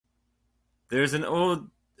There's an old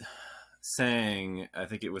saying, I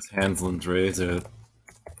think it was Hanlon's razor,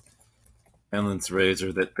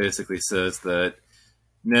 that basically says that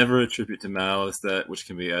never attribute to malice that which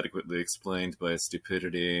can be adequately explained by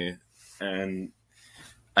stupidity. And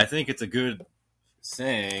I think it's a good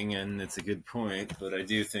saying and it's a good point, but I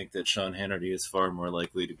do think that Sean Hannity is far more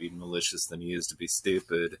likely to be malicious than he is to be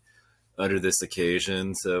stupid under this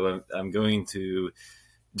occasion. So I'm going to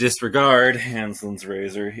disregard Hanlon's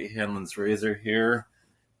razor here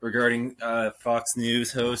regarding Fox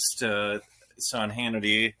News host Sean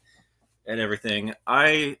Hannity and everything.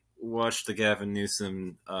 I watched the Gavin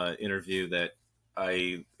Newsom interview that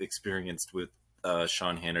I experienced with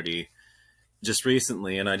Sean Hannity just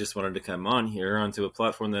recently, and I just wanted to come on here onto a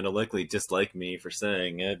platform that'll likely dislike me for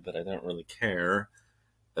saying it, but I don't really care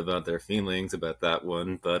about their feelings about that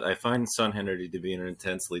one. But I find Sean Hannity to be an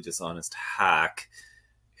intensely dishonest hack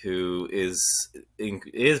who is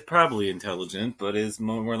probably intelligent, but is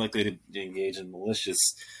more likely to engage in malicious,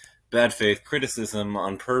 bad faith criticism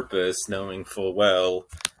on purpose, knowing full well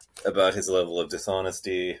about his level of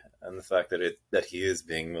dishonesty and the fact that he is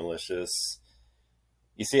being malicious.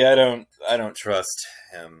 You see, I don't trust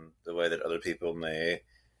him the way that other people may.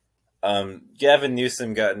 Gavin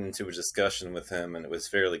Newsom got into a discussion with him, and it was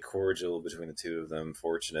fairly cordial between the two of them.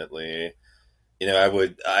 Fortunately,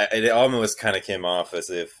 it almost kind of came off as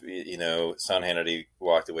if Sean Hannity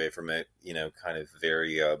walked away from it, kind of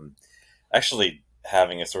very actually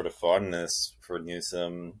having a sort of fondness for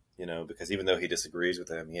Newsom, because even though he disagrees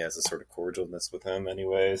with him, he has a sort of cordialness with him,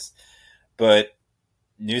 anyways. But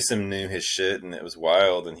Newsom knew his shit, and it was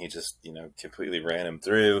wild, and he just completely ran him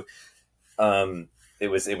through. It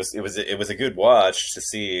was a good watch to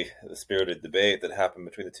see the spirited debate that happened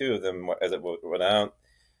between the two of them as it went out.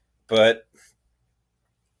 But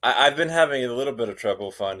I've been having a little bit of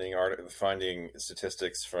trouble finding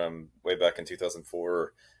statistics from way back in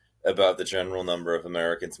 2004 about the general number of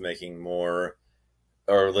Americans making more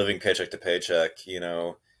or living paycheck to paycheck.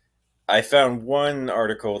 I found one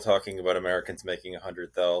article talking about Americans making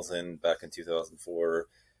 100,000 back in 2004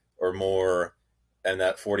 or more, and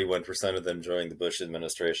that 41% of them during the Bush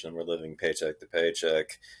administration were living paycheck to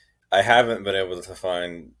paycheck. I haven't been able to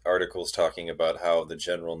find articles talking about how the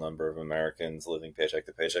general number of Americans living paycheck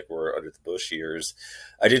to paycheck were under the Bush years.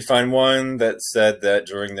 I did find one that said that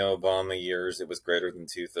during the Obama years, it was greater than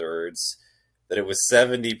 2/3, that it was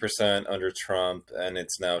 70% under Trump, and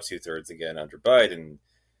it's now 2/3 again under Biden.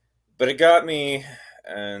 But it got me,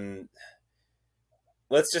 and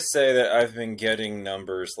let's just say that I've been getting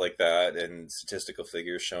numbers like that and statistical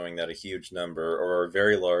figures showing that a huge number, or a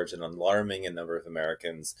very large and alarming number of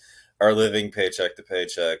Americans are living paycheck to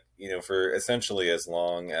paycheck, for essentially as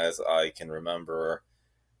long as I can remember.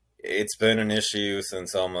 It's been an issue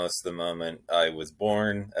since almost the moment I was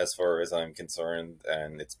born, as far as I'm concerned,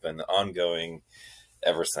 and it's been ongoing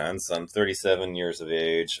ever since. I'm 37 years of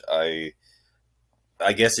age.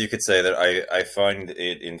 I guess you could say that I find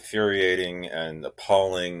it infuriating and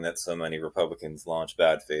appalling that so many Republicans launch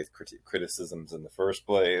bad faith criticisms in the first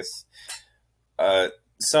place. Sean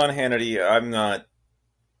Hannity,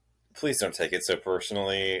 please don't take it so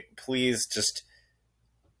personally. Please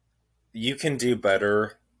you can do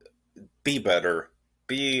better. Be better.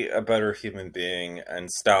 Be a better human being and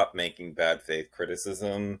stop making bad faith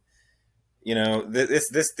criticism. This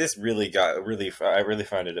I really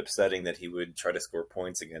find it upsetting that he would try to score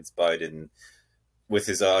points against Biden with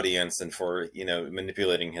his audience, and for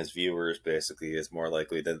manipulating his viewers basically is more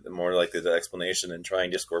likely the explanation, and trying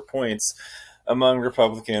to score points among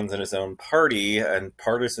Republicans in his own party. And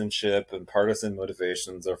partisanship and partisan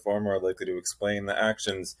motivations are far more likely to explain the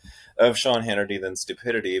actions of Sean Hannity than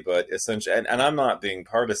stupidity. But essentially, and I'm not being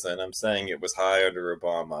partisan, I'm saying it was high under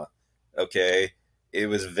Obama. Okay, it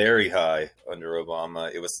was very high under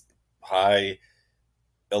Obama. It was high,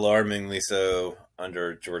 alarmingly so,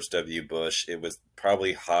 under George W. Bush. It was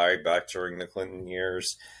probably high back during the Clinton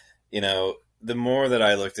years. The more that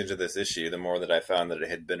I looked into this issue, the more that I found that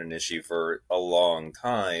it had been an issue for a long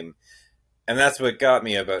time. And that's what got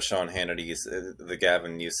me about Sean Hannity's, the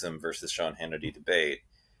Gavin Newsom versus Sean Hannity debate.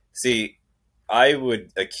 See, I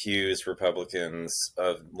would accuse Republicans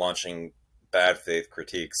of launching bad faith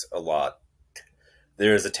critiques a lot.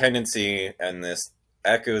 There is a tendency, and this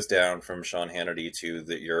echoes down from Sean Hannity to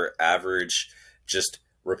your average just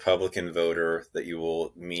Republican voter that you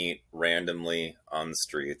will meet randomly on the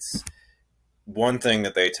streets. One thing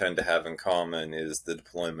that they tend to have in common is the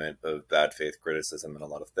deployment of bad faith criticism in a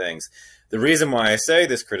lot of things. The reason why I say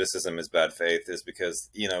this criticism is bad faith is because,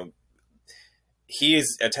 he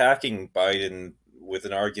is attacking Biden with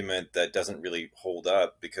an argument that doesn't really hold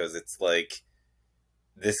up, because it's like,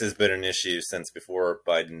 this has been an issue since before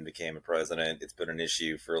Biden became a president. It's been an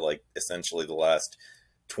issue for like essentially the last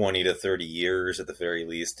 20 to 30 years at the very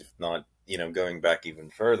least, if not, going back even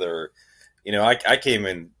further. I came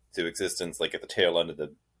into existence like at the tail end of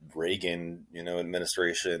the Reagan,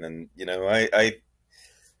 administration. And, I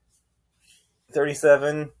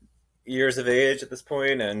 37 years of age at this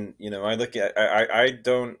point, and I look at I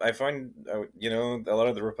don't I find a lot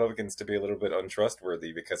of the Republicans to be a little bit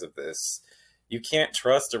untrustworthy because of this. You can't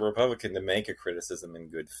trust a Republican to make a criticism in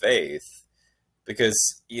good faith,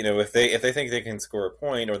 because if they think they can score a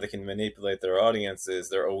point or they can manipulate their audiences,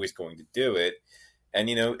 they're always going to do it. And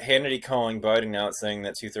Hannity calling Biden out, saying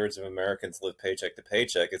that 2/3 of Americans live paycheck to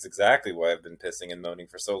paycheck, is exactly why I've been pissing and moaning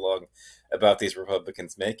for so long about these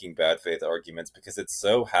Republicans making bad faith arguments, because it's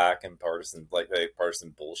so hack and partisan, like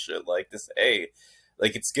partisan bullshit. Like this, hey,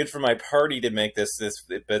 like it's good for my party to make this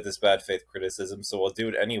bad faith criticism, so I'll do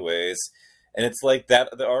it anyways. And it's like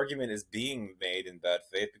that the argument is being made in bad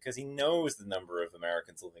faith because he knows the number of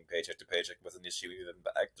Americans living paycheck to paycheck was an issue even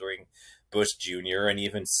back during Bush Jr. and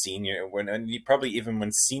even Senior, probably even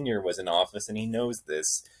when Senior was in office, and he knows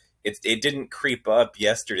this. It didn't creep up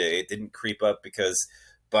yesterday. It didn't creep up because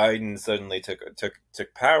Biden suddenly took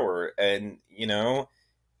power. And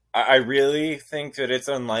I really think that it's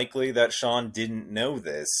unlikely that Sean didn't know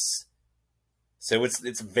this. So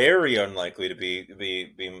it's very unlikely to be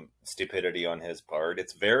stupidity on his part.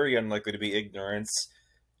 It's very unlikely to be ignorance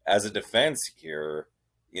as a defense here,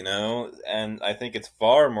 And I think it's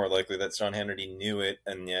far more likely that Sean Hannity knew it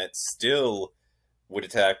and yet still would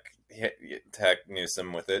attack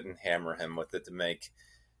Newsom with it and hammer him with it to make,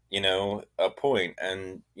 a point.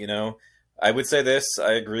 And I would say this: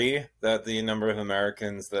 I agree that the number of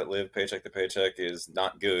Americans that live paycheck to paycheck is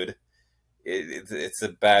not good. It's a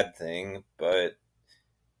bad thing, but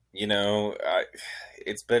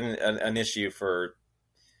it's been an issue for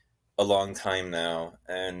a long time now.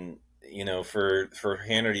 And for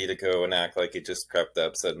Hannity to go and act like it just crept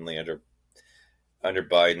up suddenly under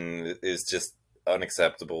Biden is just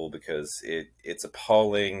unacceptable, because it's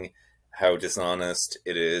appalling how dishonest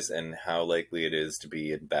it is and how likely it is to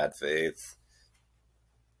be in bad faith.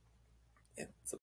 It's